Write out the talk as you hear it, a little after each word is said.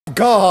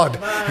God.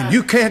 And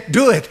you can't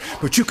do it,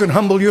 but you can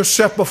humble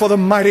yourself before the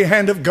mighty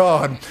hand of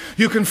God.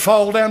 You can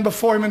fall down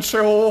before Him and say,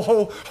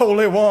 oh,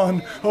 Holy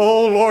One,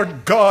 oh,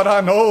 Lord God,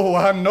 I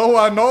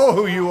know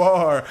who you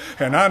are,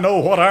 and I know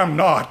what I'm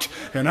not,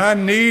 and I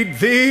need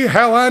Thee,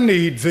 how I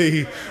need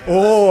Thee.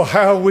 Oh,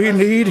 how we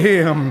need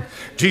Him.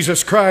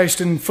 Jesus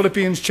Christ in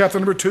Philippians chapter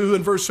number 2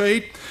 and verse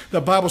 8,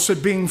 the Bible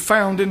said, being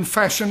found in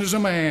fashion as a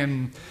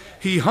man,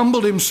 He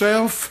humbled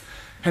Himself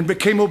and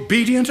became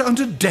obedient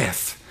unto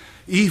death,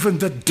 even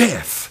the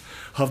death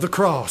of the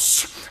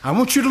cross. I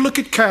want you to look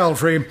at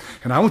Calvary,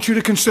 and I want you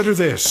to consider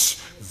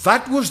this.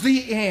 That was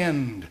the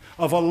end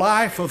of a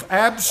life of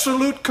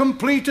absolute,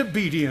 complete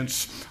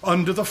obedience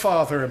unto the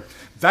Father.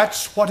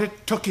 That's what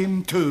it took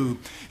Him to.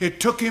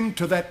 It took Him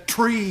to that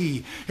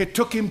tree. It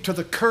took Him to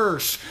the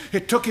curse.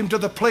 It took Him to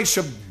the place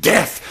of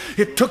death.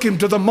 It took Him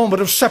to the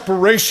moment of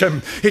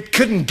separation. It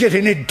couldn't get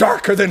any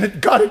darker than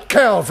it got at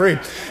Calvary.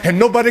 And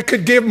nobody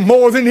could give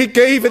more than He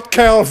gave at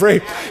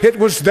Calvary. It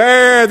was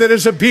there that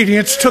His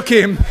obedience took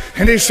Him.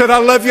 And He said, I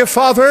love you,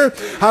 Father.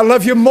 I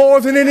love you more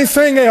than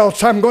anything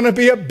else. I'm going to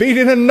be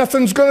obedient and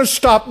nothing's going to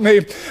stop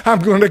me. I'm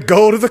going to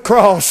go to the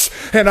cross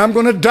and I'm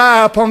going to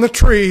die upon the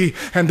tree.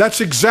 And that's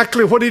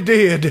exactly what He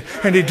did.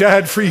 And He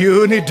died for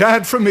you and He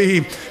died for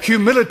me.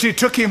 Humility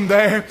took Him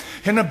there.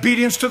 In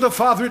obedience to the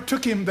Father, it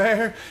took Him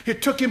there.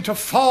 It took Him to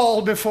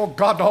fall before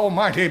God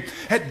Almighty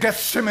at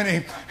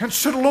Gethsemane and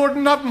said, Lord,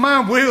 not my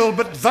will,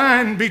 but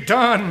Thine be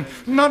done.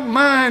 Not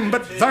mine,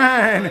 but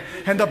Thine.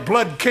 And the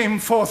blood came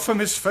forth from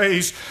His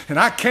face. And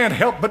I can't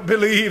help but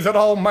believe that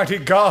Almighty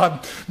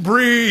God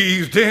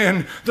breathed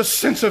in the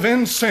sense of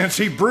incense.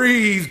 He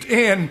breathed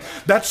in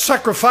that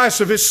sacrifice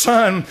of His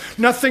Son.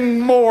 Nothing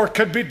more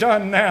could be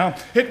done now.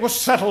 It was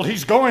settled.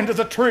 He's going to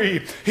the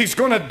tree. He's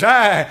going to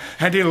die.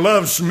 And He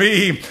loves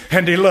me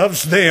and He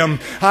loves them.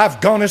 I've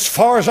gone as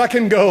far as I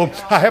can go.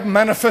 I have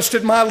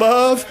manifested my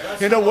love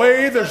in a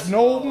way there's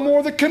no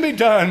more that can be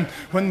done.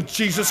 When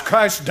Jesus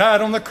Christ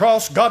died on the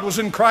cross, God was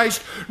in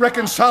Christ,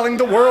 reconciling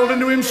the world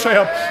unto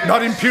Himself,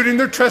 not imputing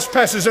their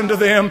trespasses unto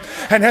them,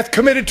 and hath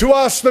committed to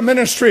us the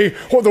ministry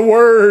or the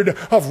word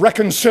of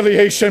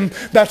reconciliation.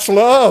 That's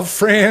love,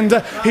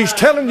 friend. He's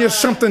telling you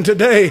something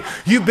today.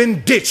 You've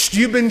been ditched.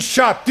 You've been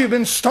shot. You've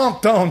been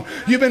stomped on.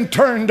 You've been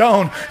turned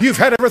on. You've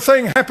had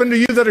everything happen to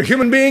you that a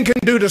human being can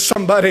do to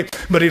somebody.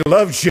 But He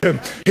loves you.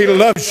 He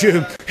loves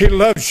you. He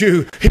loves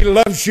you. He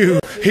loves you.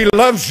 He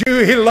loves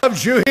you. He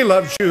loves you. He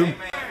loves you.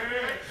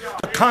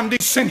 The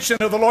condescension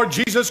of the Lord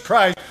Jesus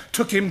Christ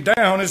took Him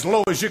down as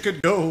low as you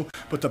could go.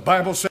 But the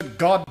Bible said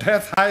God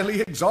hath highly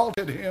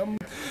exalted Him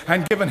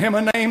and given Him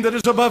a name that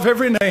is above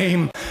every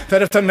name,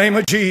 that at the name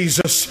of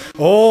Jesus,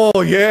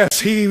 oh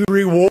yes, He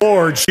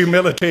rewards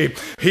humility.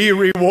 He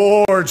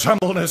rewards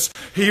humbleness.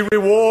 He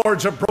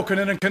rewards a broken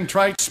and a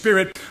contrite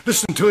spirit.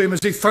 Listen to Him as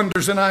He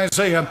thunders in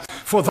Isaiah.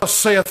 For thus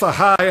saith the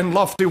high and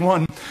lofty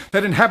one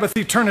that inhabiteth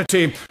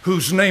eternity,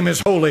 whose name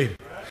is holy.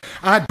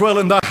 I dwell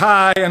in the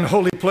high and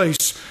holy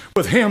place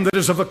with him that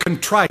is of a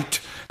contrite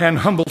and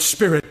humble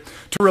spirit,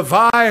 to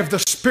revive the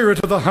spirit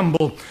of the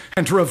humble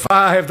and to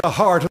revive the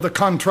heart of the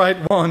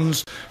contrite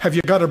ones. Have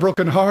you got a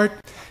broken heart?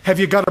 Have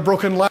you got a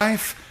broken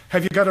life?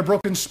 Have you got a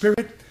broken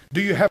spirit?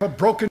 Do you have a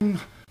broken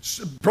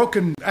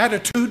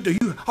attitude?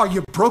 Are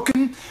you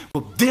broken?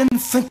 Well, then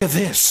think of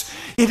this.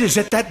 It is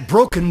at that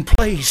broken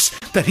place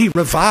that He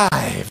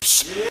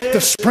revives.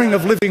 The spring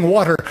of living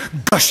water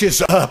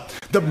gushes up.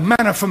 The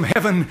manna from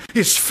heaven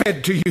is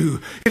fed to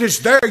you. It is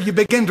there you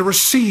begin to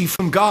receive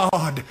from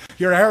God.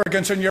 Your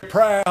arrogance and your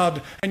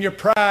pride and your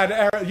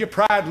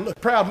proud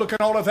look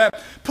and all of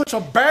that puts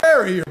a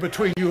barrier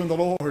between you and the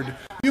Lord.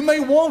 You may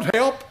want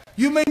help.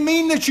 You may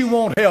mean that you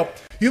want help.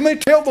 You may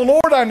tell the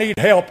Lord, I need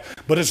help.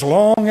 But as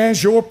long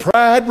as your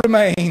pride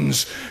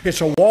remains,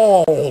 it's a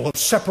wall of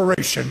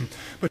separation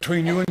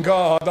between you and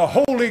God. The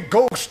Holy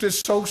Ghost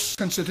is so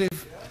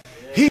sensitive.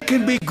 He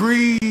can be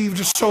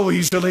grieved so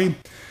easily.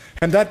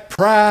 And that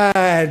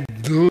pride,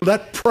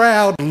 that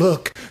proud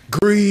look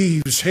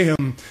grieves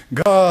Him.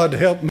 God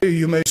help me,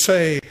 you may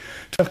say,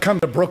 to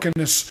come to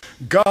brokenness.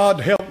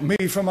 God help me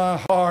for my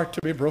heart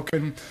to be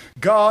broken.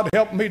 God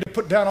help me to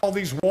put down all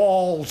these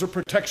walls of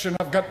protection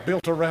I've got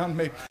built around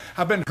me.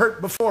 I've been hurt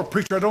before,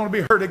 preacher. I don't want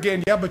to be hurt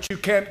again. Yeah, but you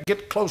can't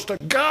get close to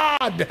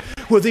God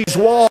with these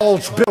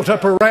walls built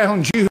up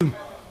around you.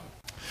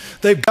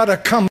 They've got to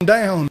come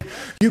down.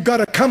 You've got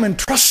to come and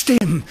trust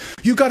Him.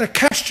 You've got to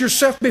cast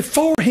yourself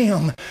before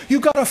Him.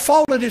 You've got to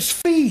fall at His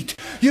feet.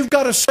 You've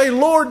got to say,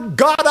 Lord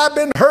God, I've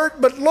been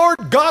hurt, but Lord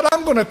God,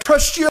 I'm going to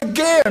trust You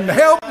again.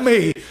 Help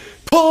me.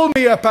 Pull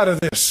me up out of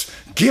this.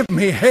 Give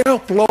me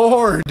help,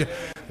 Lord.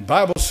 The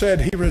Bible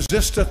said He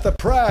resisteth the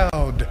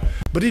proud,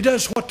 but He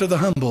does what to the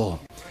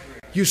humble?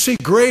 You see,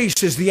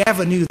 grace is the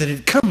avenue that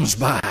it comes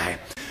by.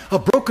 A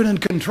broken and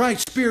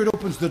contrite spirit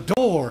opens the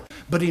door,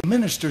 but He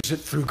ministers it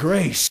through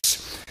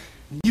grace.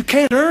 You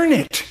can't earn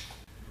it.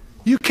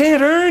 You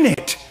can't earn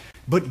it.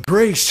 But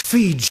grace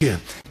feeds you.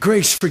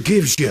 Grace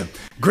forgives you.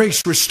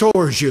 Grace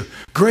restores you.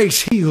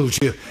 Grace heals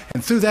you.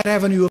 And through that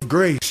avenue of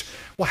grace,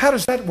 well, how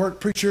does that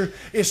work, preacher?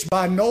 It's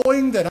by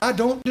knowing that I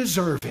don't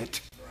deserve it.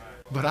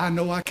 but I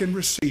know I can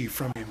receive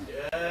from Him.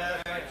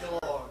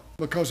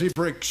 Because He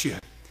breaks you,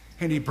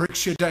 and He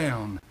breaks you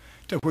down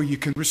to where you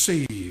can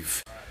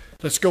receive.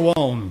 Let's go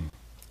on.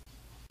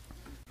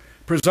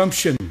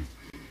 Presumption,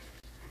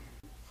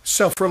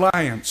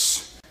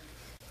 self-reliance,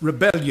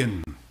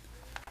 rebellion,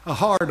 a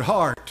hard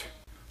heart,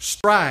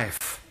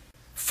 strife,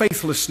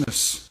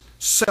 faithlessness,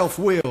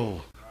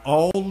 self-will,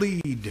 all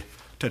lead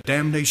to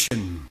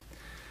damnation.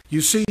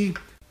 You see,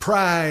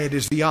 pride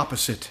is the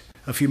opposite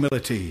of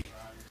humility.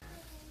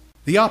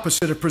 The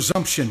opposite of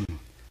presumption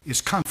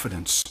is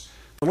confidence.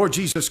 The Lord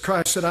Jesus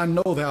Christ said, I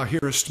know thou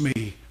hearest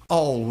me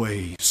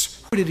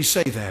always. Where did He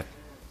say that?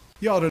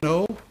 You ought to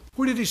know.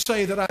 Where did He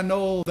say that I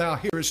know thou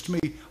hearest me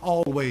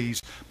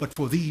always, but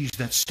for these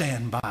that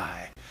stand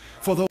by?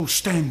 For those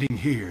standing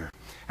here,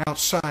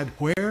 outside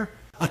where?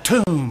 A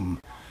tomb.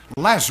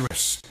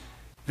 Lazarus.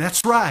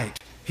 That's right.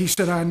 He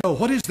said, I know.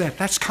 What is that?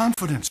 That's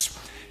confidence.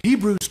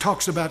 Hebrews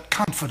talks about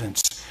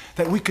confidence,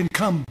 that we can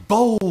come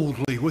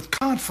boldly with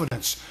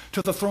confidence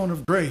to the throne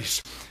of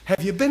grace.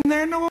 Have you been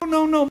there? No.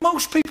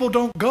 Most people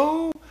don't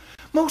go.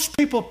 Most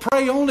people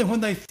pray only when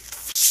they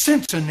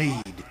sense a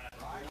need,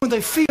 when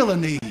they feel a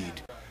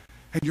need.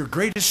 And your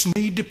greatest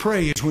need to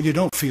pray is when you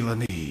don't feel a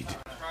need.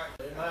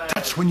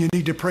 That's when you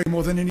need to pray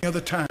more than any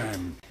other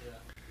time.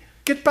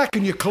 Get back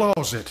in your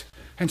closet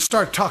and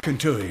start talking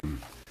to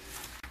Him.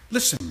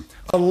 Listen,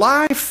 a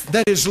life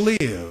that is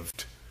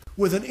lived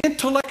with an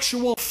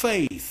intellectual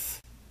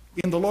faith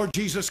in the Lord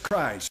Jesus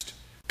Christ,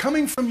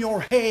 coming from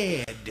your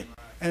head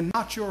and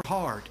not your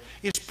heart,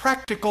 is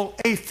practical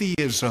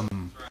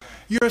atheism.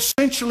 You're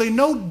essentially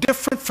no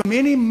different from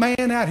any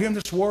man out here in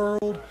this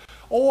world.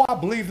 Oh, I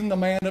believe in the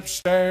man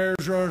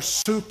upstairs, or a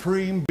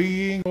supreme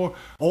being, or,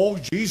 oh,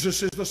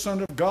 Jesus is the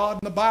Son of God,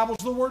 and the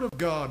Bible's the Word of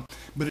God.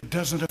 But it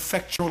doesn't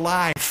affect your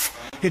life.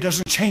 It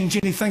doesn't change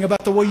anything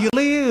about the way you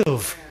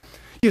live.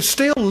 You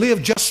still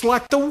live just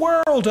like the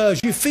world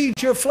does. You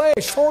feed your flesh,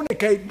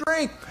 fornicate,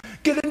 drink,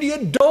 get into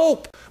your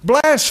dope,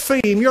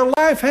 blaspheme. Your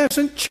life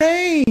hasn't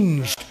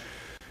changed.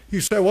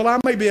 You say, well, I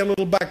may be a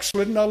little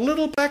backslidden. A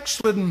little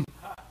backslidden.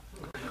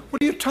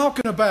 What are you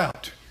talking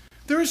about?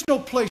 There is no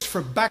place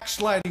for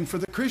backsliding for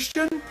the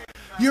Christian.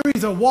 You're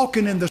either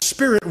walking in the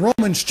Spirit,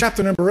 Romans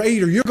chapter number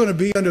 8, or you're going to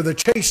be under the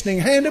chastening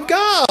hand of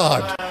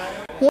God.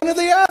 One or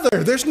the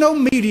other. There's no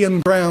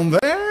medium ground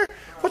there.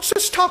 What's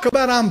this talk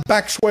about? I'm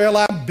backswell.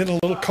 I've been a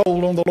little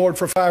cold on the Lord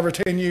for 5 or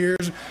 10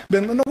 years.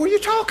 No, what are you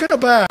talking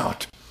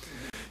about?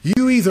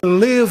 You either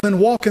live and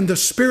walk in the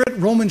Spirit,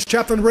 Romans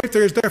chapter number 8,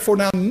 there is therefore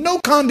now no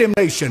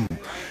condemnation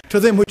to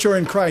them which are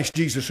in Christ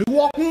Jesus, who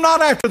walk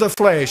not after the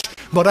flesh,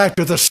 but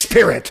after the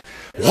Spirit.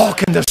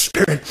 Walk in the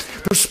Spirit.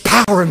 There's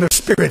power in the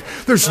Spirit.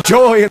 There's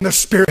joy in the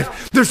Spirit.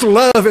 There's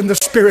love in the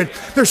Spirit.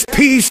 There's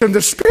peace in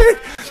the Spirit.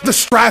 The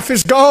strife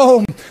is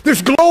gone.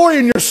 There's glory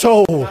in your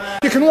soul.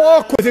 You can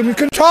walk with Him. You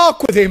can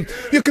talk with Him.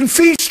 You can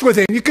feast with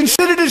Him. You can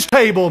sit at His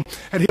table,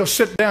 and He'll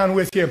sit down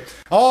with you.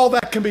 All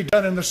that can be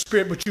done in the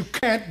Spirit, but you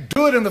can't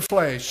do it in the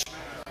flesh.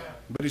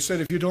 But He said,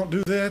 if you don't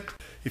do that,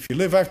 if you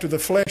live after the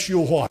flesh,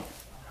 you'll what?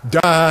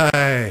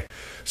 Die.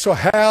 So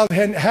how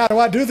do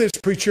I do this,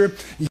 preacher?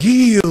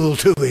 Yield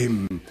to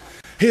Him.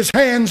 His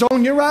hand's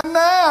on you right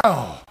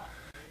now.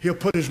 He'll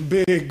put His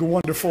big,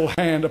 wonderful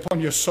hand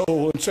upon your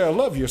soul and say, I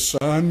love you,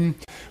 son,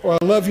 or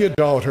I love you,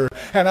 daughter,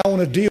 and I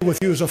want to deal with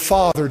you as a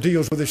father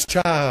deals with his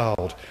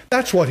child.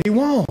 That's what He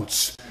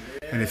wants.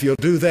 And if you'll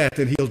do that,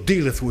 then He'll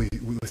deal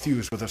with you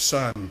as with a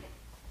son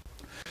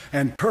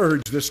and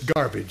purge this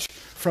garbage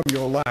from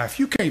your life.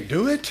 You can't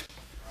do it.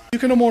 You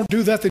can no more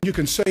do that than you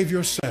can save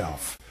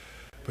yourself.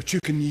 But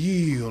you can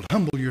yield,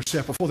 humble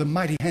yourself before the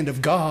mighty hand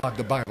of God,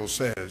 the Bible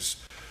says.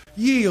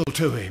 Yield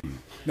to Him.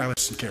 Now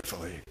listen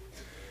carefully.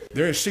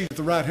 There is seated at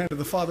the right hand of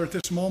the Father at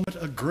this moment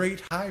a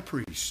great high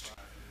priest,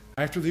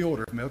 after the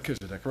order of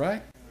Melchizedek,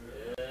 right?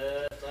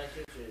 Yes, thank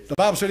you, Jesus. The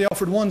Bible said He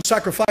offered one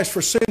sacrifice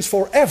for sins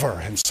forever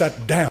and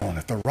sat down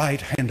at the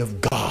right hand of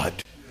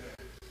God.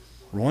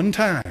 One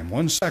time,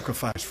 one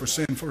sacrifice for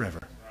sin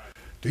forever.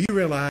 Do you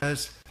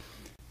realize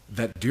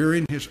that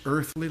during His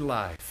earthly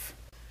life,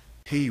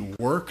 He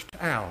worked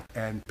out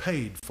and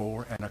paid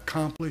for and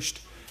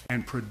accomplished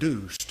and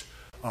produced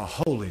a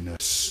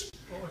holiness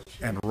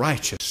and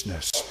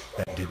righteousness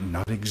that did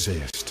not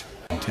exist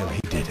until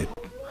He did it.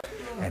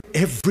 And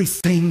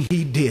everything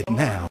He did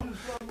now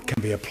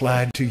can be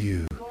applied to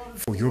you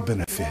for your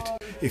benefit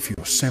if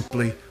you'll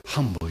simply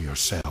humble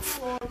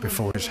yourself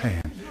before His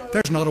hand.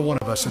 There's not a one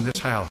of us in this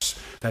house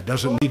that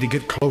doesn't need to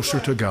get closer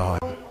to God.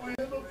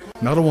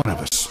 Not a one of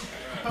us.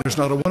 There's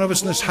not a one of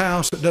us in this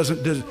house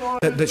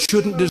that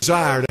shouldn't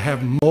desire to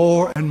have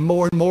more and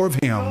more and more of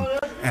Him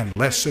and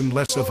less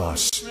of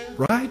us.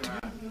 Right?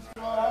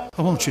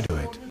 I want you to do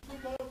it.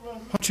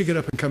 Why don't you get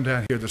up and come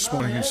down here this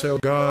morning and say, oh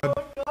God,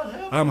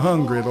 I'm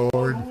hungry,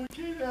 Lord.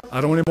 I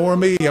don't want any more of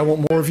me. I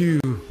want more of you.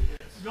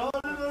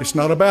 It's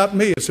not about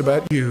me. It's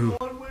about you.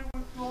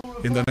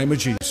 In the name of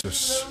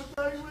Jesus.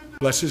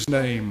 Bless His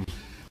name.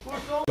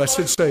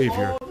 Blessed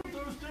Savior.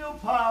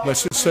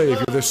 Blessed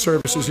Savior, this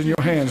service is in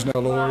your hands now,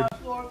 Lord.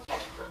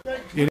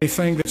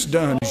 Anything that's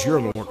done is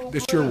your Lord.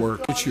 It's your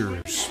work. It's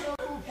yours.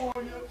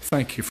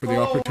 Thank you for the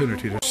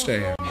opportunity to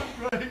stand.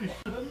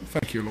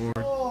 Thank you,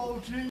 Lord.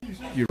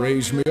 You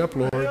raised me up,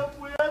 Lord.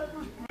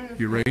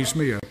 You raised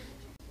me up.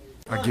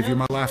 I give you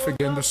my life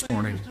again this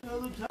morning.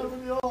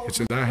 It's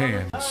in thy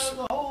hands.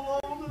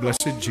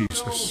 Blessed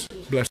Jesus.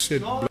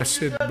 Blessed,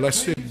 blessed,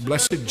 blessed,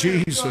 blessed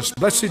Jesus.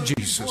 Blessed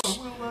Jesus.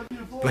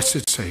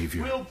 Blessed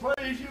Savior.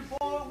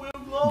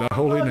 Thy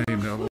holy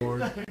name now,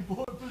 Lord.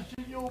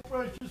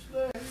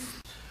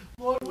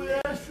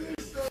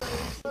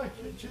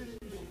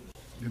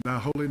 In thy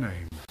holy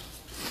name,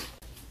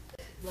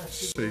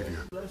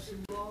 Savior.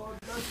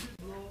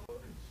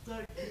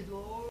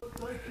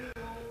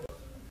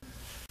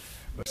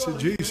 Blessed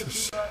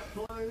Jesus.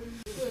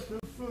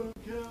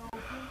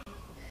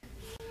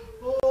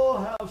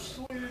 Oh, how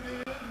sweet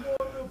it is.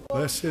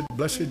 Blessed,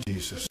 blessed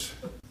Jesus.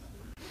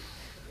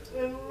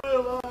 And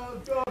realize,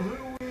 God,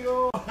 who we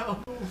are, how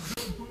good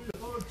we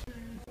are,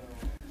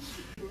 Jesus.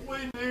 We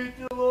need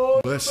you,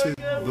 Lord. Blessed,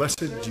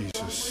 blessed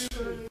Jesus.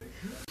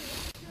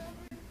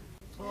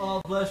 Oh,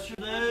 bless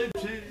your name,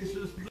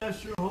 Jesus.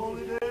 Bless your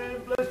holy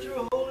name. Bless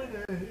your holy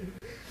name.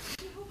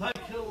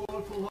 Thank you,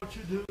 Lord, for what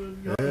you're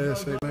doing. God,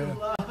 Yes, God, amen.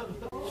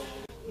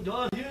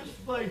 God, His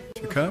faithfulness,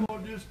 To come?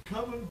 Lord, just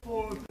coming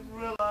forth and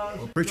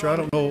realizing. Preacher, I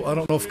don't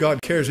know if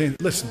God cares anything.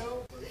 Listen,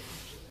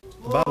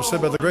 the Bible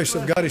said by the grace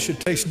of God he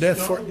should taste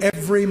death for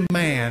every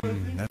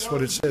man. That's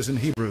what it says in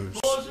Hebrews.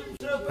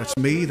 That's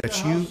me,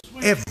 that's you,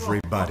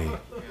 everybody.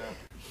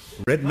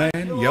 Red man,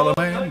 yellow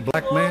man,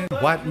 black man,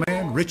 white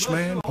man, rich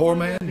man, poor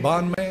man,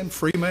 bond man,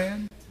 free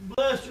man.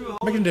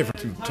 Making a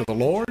difference to the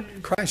Lord.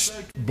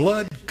 Christ's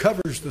blood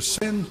covers the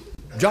sin.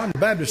 John the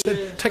Baptist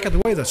said, taketh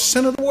away the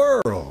sin of the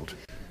world.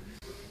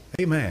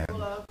 Amen.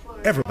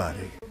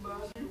 Everybody.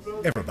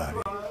 Everybody.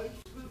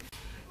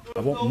 I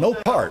want no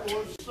part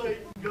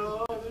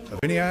of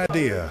any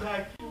idea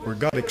where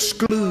God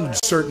excludes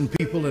certain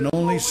people and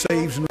only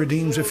saves and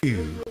redeems a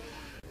few.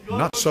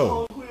 Not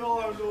so.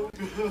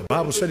 The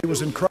Bible said he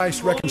was in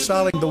Christ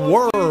reconciling the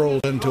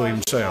world unto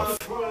himself,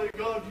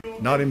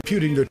 not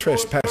imputing their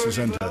trespasses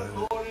unto us.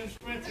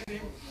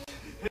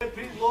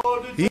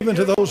 Even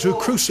to those who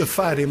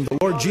crucified him, the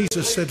Lord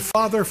Jesus said,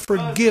 Father,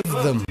 forgive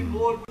them,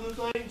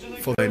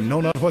 for they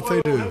know not what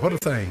they do. What a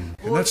thing.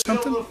 Isn't that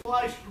something?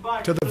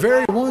 To the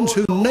very ones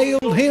who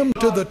nailed him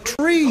to the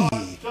tree,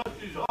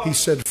 he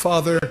said,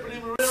 Father,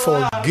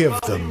 forgive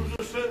them.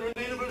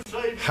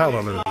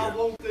 Hallelujah.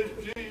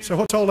 So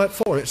what's all that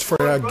for? It's for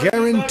a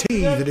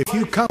guarantee that if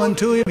you come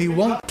unto him, he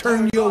won't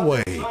turn you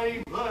away.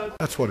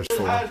 That's what it's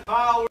for.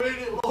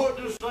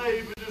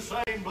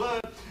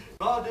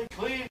 God that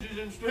cleanses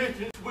and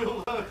strengthens,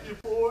 we'll love you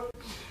for it.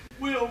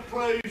 We'll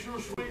praise your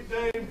sweet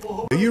name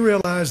for it. Do you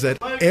realize that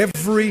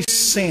every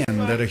sin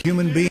that a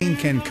human being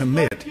can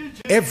commit,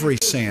 every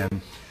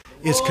sin,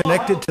 is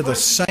connected to the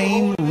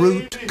same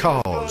root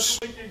cause?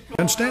 You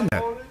understand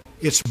that?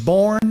 It's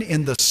born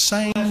in the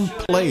same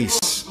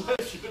place.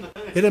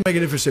 It doesn't make a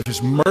difference if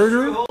it's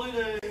murder,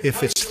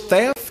 if it's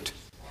theft,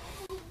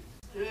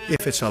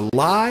 if it's a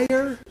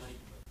liar,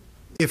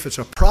 if it's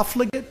a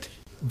profligate.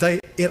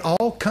 It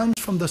all comes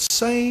from the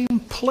same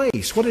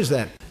place. What is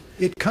that?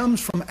 It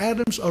comes from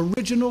Adam's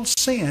original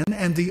sin,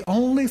 and the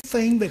only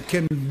thing that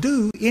can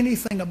do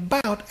anything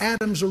about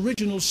Adam's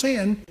original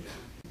sin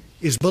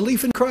is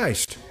belief in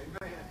Christ.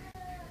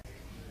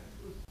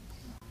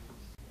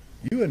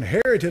 You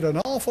inherited an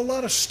awful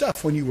lot of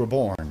stuff when you were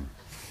born.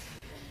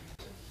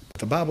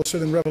 The Bible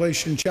said in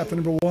Revelation chapter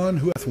number 1,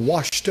 who hath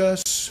washed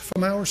us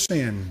from our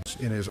sins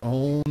in his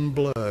own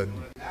blood.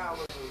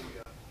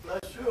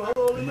 Bless your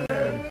holy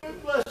name.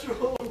 Bless your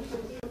holy name.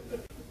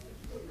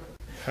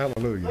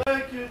 Hallelujah.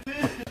 Thank you,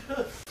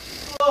 Jesus.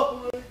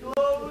 Glory,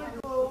 glory,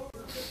 glory.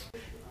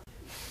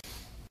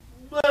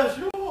 Bless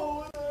your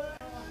holy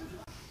name.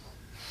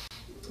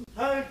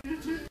 Thank you,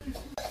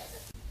 Jesus.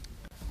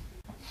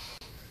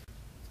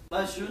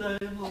 Bless your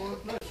name,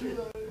 Lord. Bless your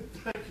name.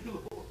 Thank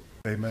you, Lord.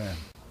 Amen.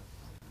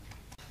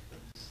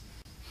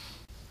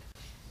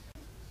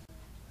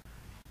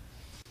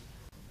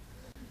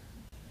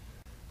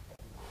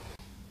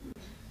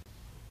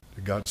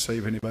 Did God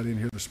save anybody in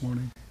here this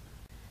morning?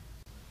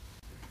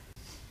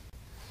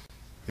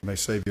 He may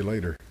save you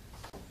later.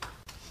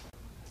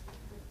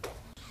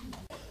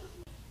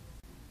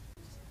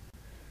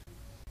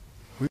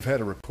 We've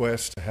had a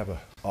request to have an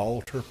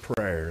altar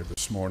prayer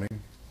this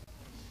morning.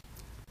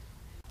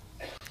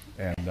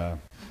 And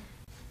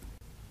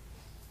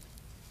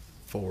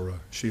for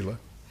Sheila,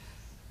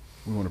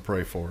 we want to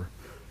pray for her.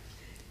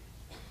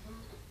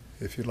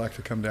 If you'd like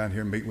to come down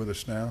here and meet with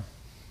us now.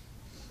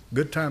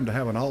 Good time to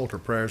have an altar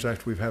prayer is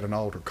after we've had an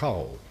altar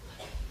call.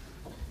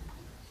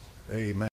 Amen.